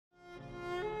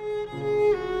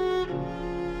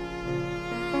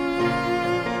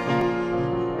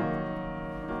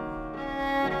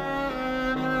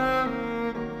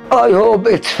I hope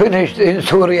it's finished in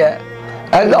Syria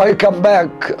and I come back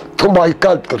to my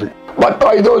country. But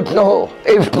I don't know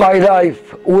if my life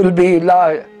will be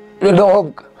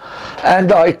long and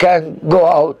I can go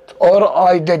out or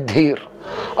I dead here.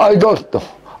 I don't know.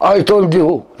 I told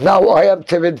you, now I am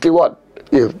 71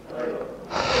 years.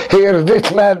 Here,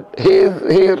 this man, he is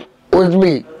here with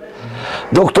me.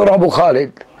 Dr. Abu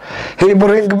Khalid. He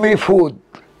bring me food.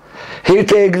 He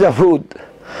take the food.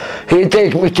 He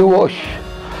take me to wash.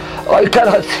 I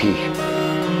cannot see.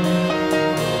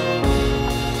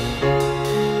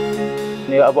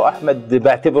 يا أبو أحمد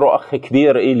بعتبره أخ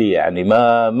كبير إلي يعني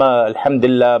ما الحمد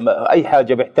لله أي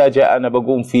حاجة بحتاجها أنا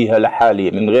بقوم فيها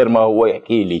لحالي من غير ما هو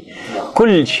يحكي لي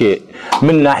كل شيء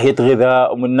من ناحية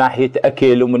غذاء ومن ناحية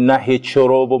أكل ومن ناحية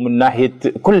شرب ومن ناحية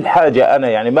كل حاجة أنا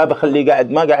يعني ما بخليه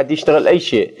ما قاعد يشتغل أي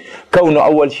شيء كونه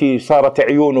أول شيء صارت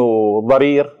عيونه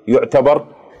ضرير يعتبر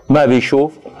ما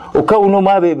بيشوف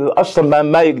وكونه أصلا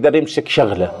ما يقدر يمسك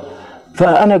شغله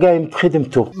فأنا قايم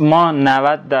بخدمته. ما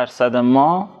 90%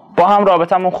 ما با هم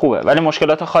رابطمون خوبه ولی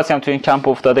مشکلات خاصی هم تو این کمپ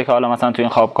افتاده که حالا مثلا تو این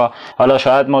خوابگاه حالا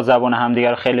شاید ما زبان همدیگه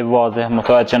رو خیلی واضح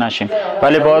متوجه نشیم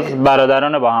ولی باز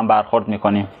برادرانه با هم برخورد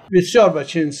میکنیم. بسیار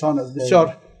بچه انسان است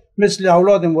بسیار مثل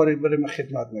اولادم وارد برای من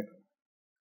خدمت میکنه.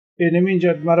 اینم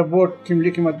اینجا مرا برد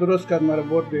کملی که من درست کرد مرا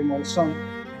برد به بیمارستان.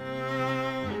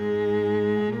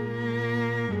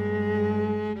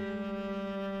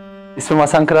 İsmim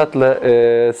Hasan Kıratlı,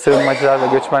 Sığınmacılar ve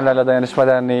Göçmenlerle Dayanışma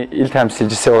Derneği il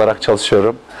temsilcisi olarak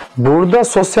çalışıyorum. Burada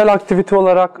sosyal aktivite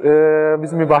olarak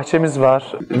bizim bir bahçemiz var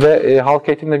ve halk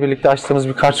eğitimle birlikte açtığımız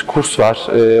birkaç kurs var.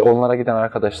 Onlara giden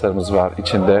arkadaşlarımız var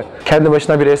içinde. Kendi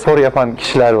başına bir spor yapan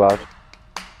kişiler var.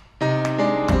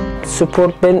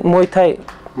 Spor, ben Muay Thai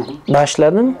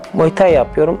başladım. Muay Thai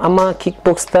yapıyorum ama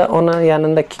kickbox'ta onun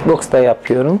yanında kickbox da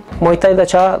yapıyorum. Muay Thai'da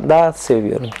daha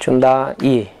seviyorum çünkü daha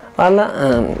iyi. Valla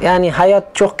yani hayat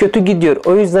çok kötü gidiyor.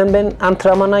 O yüzden ben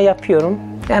antrenmana yapıyorum.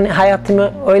 Yani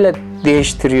hayatımı öyle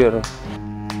değiştiriyorum.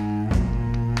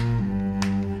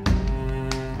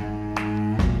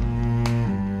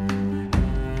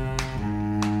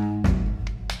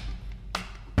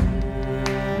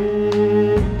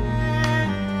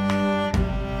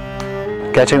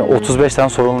 Gerçekten 35 tane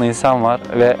sorunlu insan var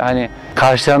ve hani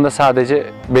karşılarında sadece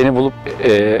beni bulup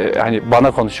hani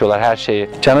bana konuşuyorlar her şeyi.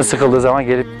 Canı sıkıldığı zaman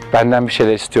gelip benden bir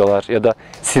şeyler istiyorlar ya da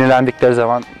sinirlendikleri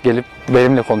zaman gelip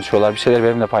benimle konuşuyorlar, bir şeyler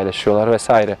benimle paylaşıyorlar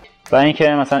vesaire. و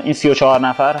اینکه مثلا این 34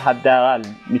 نفر حداقل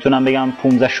میتونم بگم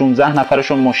 15-16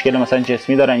 نفرشون مشکل مثلا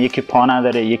جسمی دارن یکی پا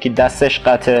نداره یکی دستش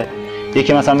قطعه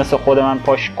یکی مثلا مثل خود من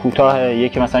پاش کوتاهه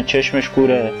یکی مثلا چشمش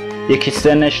کوره یکی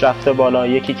سنش رفته بالا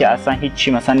یکی که اصلا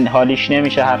هیچی مثلا حالیش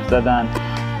نمیشه حرف زدن.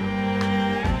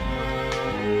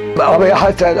 Abi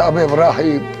Hassan, Abi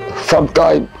Ibrahim,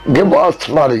 sometimes give us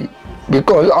money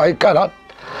because I cannot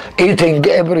eating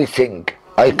everything.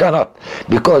 I cannot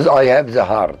because I have the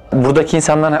heart. Buradaki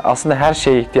insanların aslında her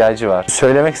şeye ihtiyacı var.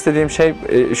 Söylemek istediğim şey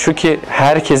şu ki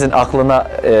herkesin aklına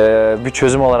bir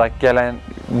çözüm olarak gelen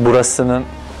burasının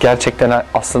gerçekten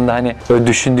aslında hani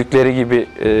düşündükleri gibi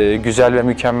güzel ve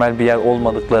mükemmel bir yer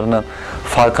olmadıklarının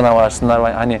farkına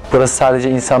varsınlar. Hani burası sadece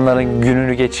insanların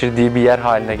gününü geçirdiği bir yer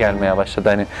haline gelmeye başladı.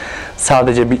 Hani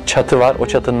sadece bir çatı var, o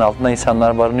çatının altında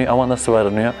insanlar barınıyor ama nasıl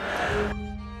barınıyor?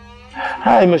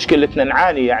 هاي مشكلتنا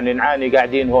نعاني يعني نعاني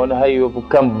قاعدين هون هاي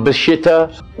وكم بالشتاء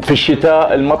في الشتاء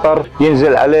المطر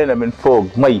ينزل علينا من فوق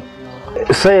مي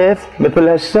صيف مثل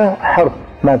هسه حر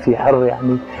ما في حر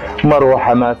يعني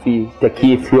مروحة ما في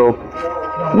تكييف يوم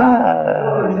ما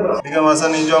دیگه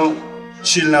مثلا اینجا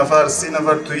 40 نفر 30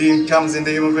 نفر توی این کم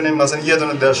زندگی میکنیم مثلا یه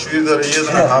دونه دستشویی داره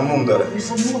یه دونه حموم داره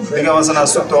دیگه مثلا از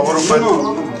صبح تا غروب باید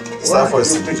صف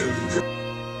وایسیم.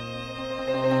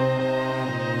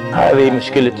 هذه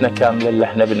مشكلتنا كاملة اللي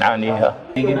احنا بنعانيها.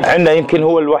 عندنا يمكن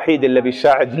هو الوحيد اللي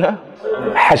بيساعدنا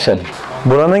حسن.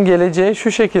 Buranın geleceği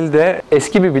şu şekilde,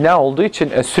 eski bir bina olduğu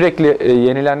için sürekli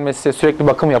yenilenmesi, sürekli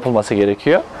bakım yapılması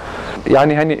gerekiyor.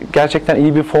 Yani hani gerçekten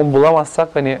iyi bir fon bulamazsak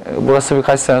hani burası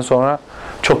birkaç sene sonra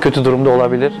çok kötü durumda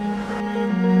olabilir.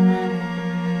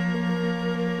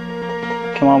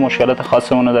 که ما مشکلات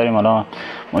خاصمون رو داریم حالا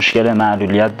مشکل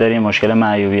معلولیت داریم مشکل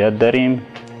معیوبیت داریم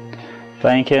و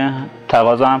اینکه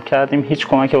تقاضا هم کردیم هیچ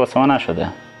کمکی واسه ما نشده.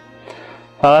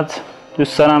 فقط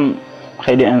دوست دارم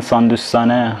خیلی انسان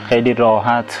دوستانه خیلی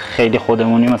راحت خیلی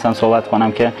خودمونی مثلا صحبت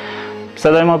کنم که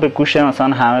صدای ما به گوش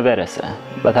مثلا همه برسه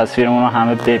و تصویرمون رو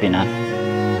همه ببینن.